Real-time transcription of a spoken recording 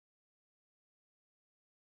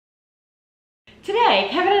Today,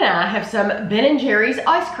 Kevin and I have some Ben & Jerry's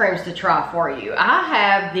ice creams to try for you. I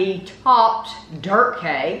have the topped dirt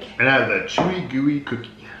cake. And I have the Chewy Gooey cookie.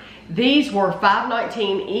 These were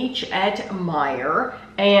 $5.19 each at Meijer.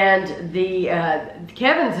 And the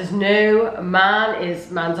Kevin's is new,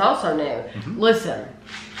 mine's also new. Listen,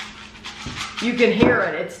 you can hear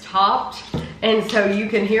it, it's topped. And so you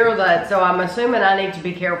can hear that, so I'm assuming I need to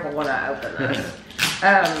be careful when I open this.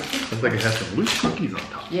 I think it has some loose cookies on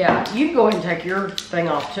top. Yeah, you can go ahead and take your thing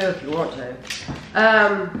off too if you want to.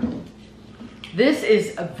 This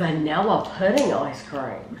is a vanilla pudding ice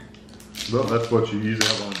cream. Well, that's what you usually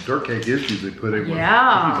have on dirt cake, is usually pudding with cookies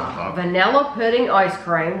on top. Vanilla pudding ice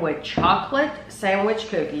cream with chocolate sandwich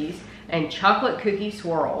cookies and chocolate cookie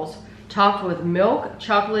swirls, topped with milk,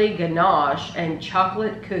 chocolatey ganache, and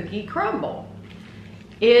chocolate cookie crumble.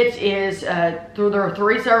 It is, there are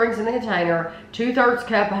 3 servings in the container. 2/3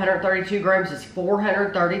 cup, 132 grams is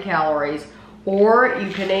 430 calories. Or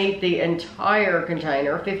you can eat the entire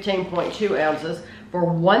container, 15.2 ounces, for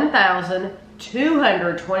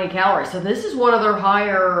 1,220 calories. So this is one of their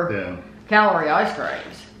higher calorie ice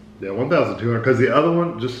creams. Yeah, 1,200, because the other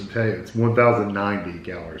one, just to tell you, it's 1,090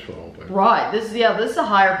 calories for the whole thing. Right, this is a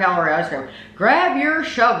higher calorie ice cream. Grab your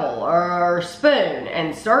shovel or spoon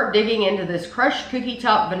and start digging into this crushed cookie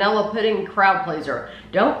top vanilla pudding crowd pleaser.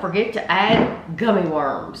 Don't forget to add gummy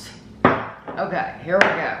worms. Okay, here we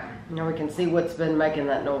go. Now we can see what's been making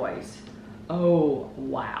that noise. Oh,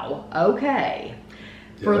 wow, okay.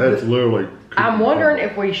 Yeah, that's literally I'm wondering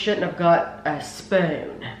if we shouldn't have got a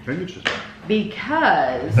spoon. I think it's just...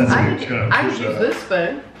 Because I could use this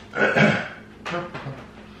spoon.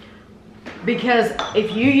 Because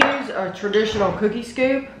if you use a traditional cookie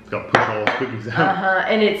scoop, it's got to push all those cookies out.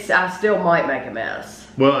 And I still might make a mess.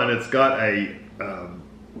 Well, and it's got a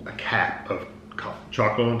cap of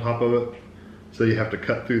chocolate on top of it, so you have to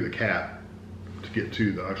cut through the cap to get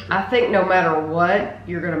to the ice cream. I think no matter what,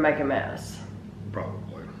 you're gonna make a mess.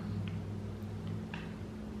 Probably.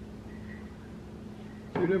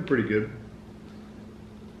 You're doing pretty good.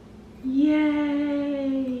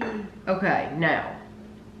 Yay! Okay, now.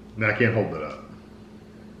 Now I can't hold that up.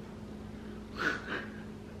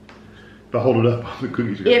 If I hold it up, all the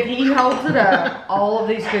cookies are If he holds it up, all of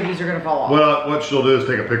these cookies are gonna fall off. Well, what she'll do is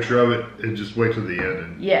take a picture of it and just wait till the end.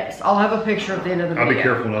 And yes, I'll have a picture at the end of the video. I'll be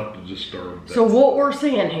careful not to just stir them. So what we're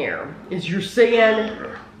seeing here is you're seeing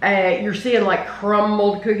like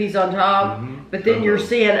crumbled cookies on top, but then you're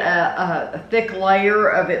seeing a thick layer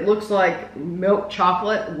of, it looks like milk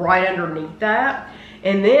chocolate right underneath that.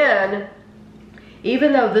 And then,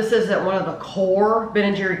 even though this isn't one of the core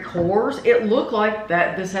Ben & Jerry cores, it looked like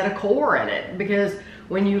that this had a core in it, because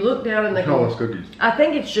when you look down in the cookies. I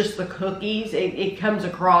think it's just the cookies. It comes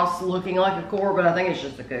across looking like a core, but I think it's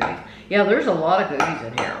just the cookies. Yeah, there's a lot of cookies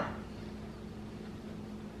in here.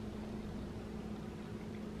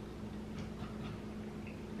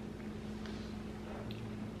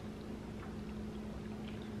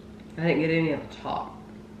 I didn't get any at the top.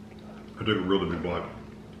 I took a really big bite.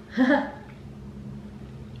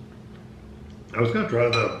 I was gonna try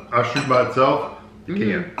the ice cream by itself. You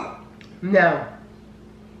can't. No.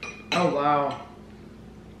 Oh wow.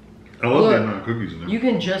 I love the amount of cookies in there. You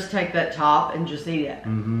can just take that top and just eat it.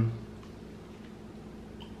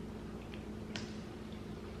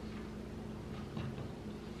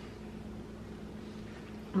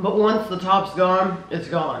 But once the top's gone, it's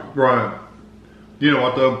gone. Right. You know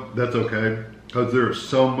what though? That's okay, because there is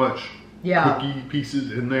so much cookie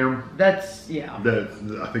pieces in there. That's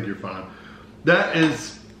I think you're fine. That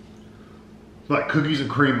is like cookies and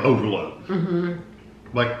cream overload.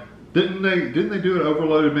 Like didn't they do it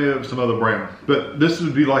overloaded? Maybe of some other brand, but this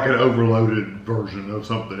would be like an overloaded version of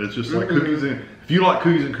something. It's just like cookies and, if you like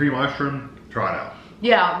cookies and cream ice cream, try it out.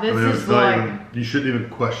 Yeah, this is like you shouldn't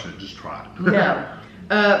even question it. Just try it. No,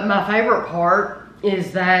 my favorite part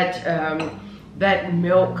is that that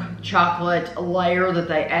milk chocolate layer that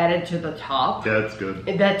they added to the top. Yeah, that's good.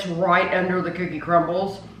 That's right under the cookie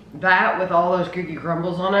crumbles. That with all those cookie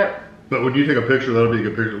crumbles on it. But when you take a picture, that'll be a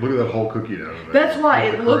good picture. Look at that whole cookie down there. That's why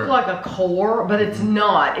it looked like a core, but it's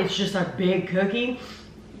not. It's just a big cookie.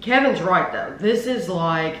 Kevin's right though. This is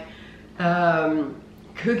like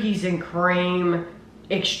cookies and cream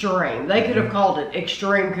extreme. They could have called it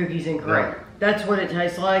extreme cookies and cream. Yeah. That's what it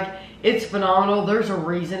tastes like. It's phenomenal. There's a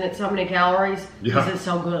reason it's so many calories because it's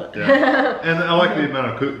so good. Yeah. And I like the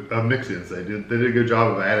amount of mix-ins they did. They did a good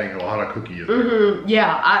job of adding a lot of cookie in there.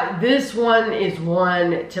 Yeah, this one is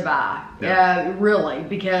one to buy. Yeah. Really,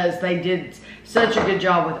 because they did such a good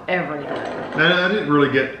job with everything. And I didn't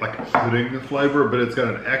really get like a pudding flavor, but it's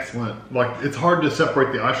got an excellent, like it's hard to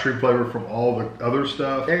separate the ice cream flavor from all the other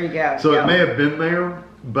stuff. There you go. So it may have been there,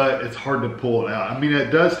 but it's hard to pull it out. I mean,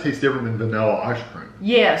 it does taste different than vanilla ice cream.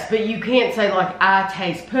 Yes, but you can't say like I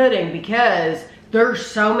taste pudding because there's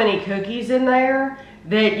so many cookies in there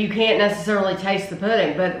that you can't necessarily taste the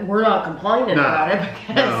pudding, but we're not complaining about it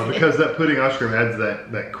because that pudding ice cream adds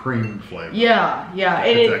that cream flavor. Yeah,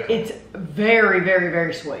 and Exactly. it's very, very,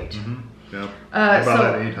 very sweet. Mm-hmm. Yeah, I'd buy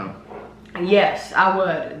that anytime. Yes, I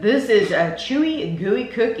would. This is a Chewy Gooey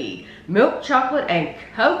cookie, milk chocolate and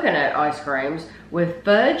coconut ice creams with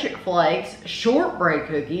fudge flakes, shortbread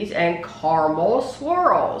cookies, and caramel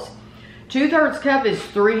swirls. 2/3 cup is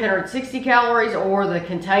 360 calories, or the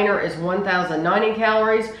container is 1,090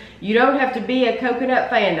 calories. You don't have to be a coconut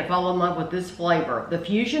fan to fall in love with this flavor. The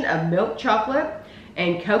fusion of milk chocolate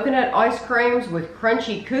and coconut ice creams with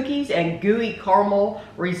crunchy cookies and gooey caramel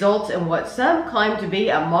results in what some claim to be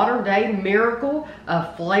a modern day miracle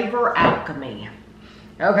of flavor alchemy.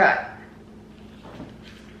 Okay.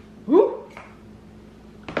 Woo.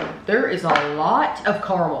 There is a lot of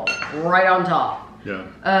caramel right on top. Yeah,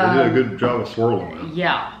 they did a good job of swirling it.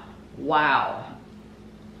 Yeah. Wow.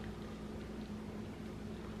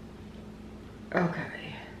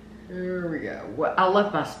 Okay. Here we go. Well, I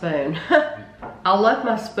left my spoon. I left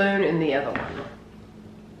my spoon in the other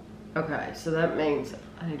one. Okay, so that means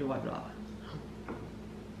I need to wipe it off.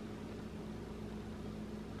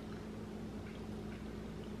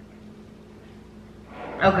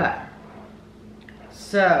 Okay.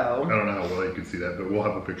 So. I don't know how well you can see that, but we'll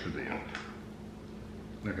have a picture at the end.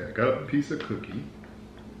 Okay, I got a piece of cookie.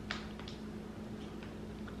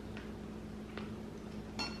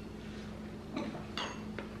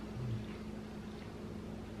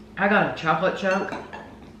 I got a chocolate chunk.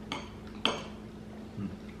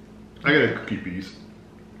 I got a cookie piece.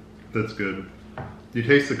 That's good. You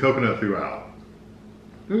taste the coconut throughout.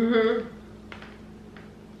 Mm-hmm.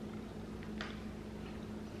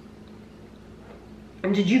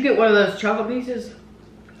 And did you get one of those chocolate pieces?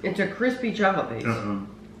 It's a crispy chocolate piece.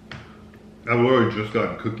 I've literally just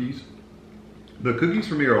gotten cookies. The cookies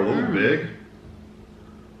for me are a little big.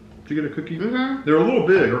 Did you get a cookie? Mm-hmm. They're a little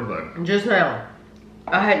big, aren't they? Just now.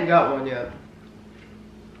 I hadn't got one yet.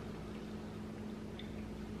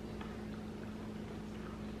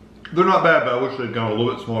 They're not bad, but I wish they'd gone a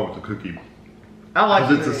little bit smaller with the cookie. I like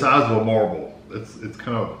the Because it's the size of a marble. It's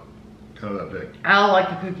kind of that big. I like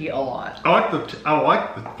the cookie a lot. I like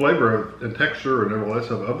the flavor and texture and everything else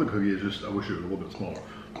of the cookie. It's just I wish it was a little bit smaller.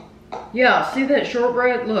 Yeah, see that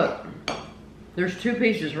shortbread? Look, there's two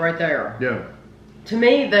pieces right there. Yeah. To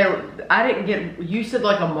me, I didn't get. You said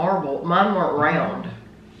like a marble. Mine weren't round.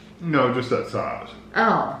 No, just that size.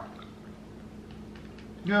 Oh.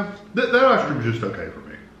 Yeah, that ice cream is just okay for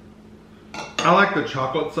me. I like the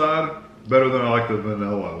chocolate side better than I like the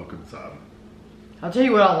vanilla looking side. I'll tell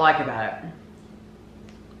you what I like about it.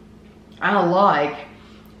 I like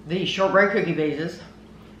the shortbread cookie pieces.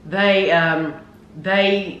 They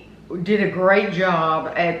did a great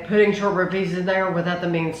job at putting shortbread pieces in there without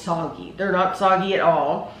them being soggy. They're not soggy at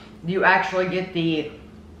all. You actually get the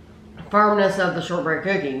firmness of the shortbread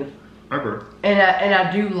cookie. Okay. And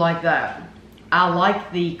I do like that. I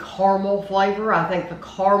like the caramel flavor. I think the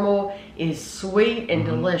caramel is sweet and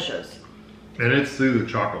delicious. And it's through the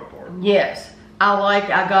chocolate part. Yes.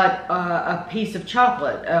 I got a piece of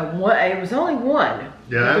chocolate. It was only one.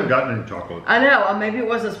 Yeah, I haven't gotten any chocolate. I know. Maybe it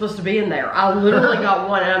wasn't supposed to be in there. I literally got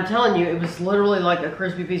one, and I'm telling you, it was literally like a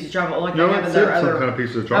crispy piece of chocolate, like No, they have it in said their some other. kind of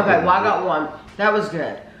piece of chocolate. Okay, well I got one. That was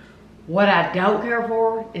good. What I don't care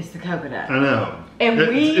for is the coconut. I know. And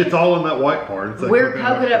it's all in that white part. It's like we're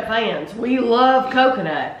coconut fans. We love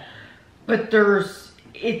coconut, but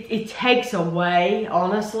it takes away.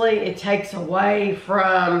 Honestly, it takes away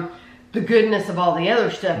from the goodness of all the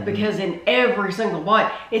other stuff, because in every single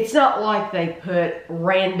bite, it's not like they put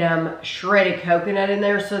random shredded coconut in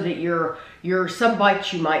there so that you're some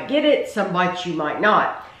bites you might get it, some bites you might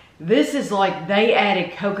not. This is like they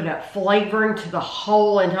added coconut flavoring to the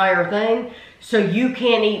whole entire thing, so you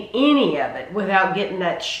can't eat any of it without getting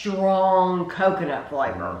that strong coconut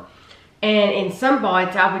flavor. And in some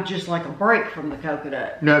bites, I would just like a break from the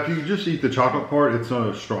coconut. Now, if you just eat the chocolate part, it's not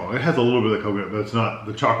as strong. It has a little bit of coconut, but it's not.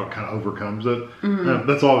 The chocolate kind of overcomes it.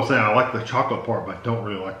 That's all I'm saying. I like the chocolate part, but I don't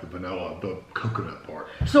really like the vanilla, the coconut part.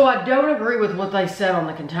 So I don't agree with what they said on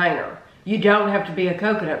the container. You don't have to be a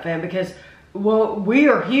coconut fan, because Well, we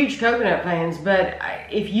are huge coconut fans, but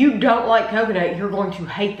if you don't like coconut, you're going to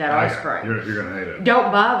hate that ice cream. You're going to hate it.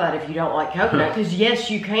 Don't buy that if you don't like coconut, because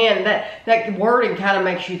yes, you can. That wording kind of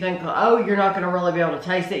makes you think, oh, you're not going to really be able to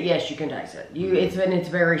taste it. Yes, you can taste it. It's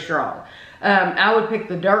very strong. I would pick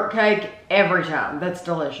the dirt cake every time. That's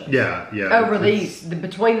delicious. Yeah. Over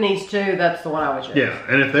between these two, that's the one I would choose. Yeah,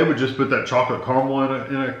 and if they would just put that chocolate caramel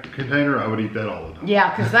in a container, I would eat that all the time.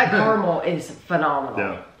 Yeah, because that caramel is phenomenal.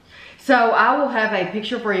 Yeah. So I will have a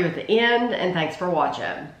picture for you at the end, and thanks for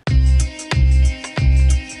watching.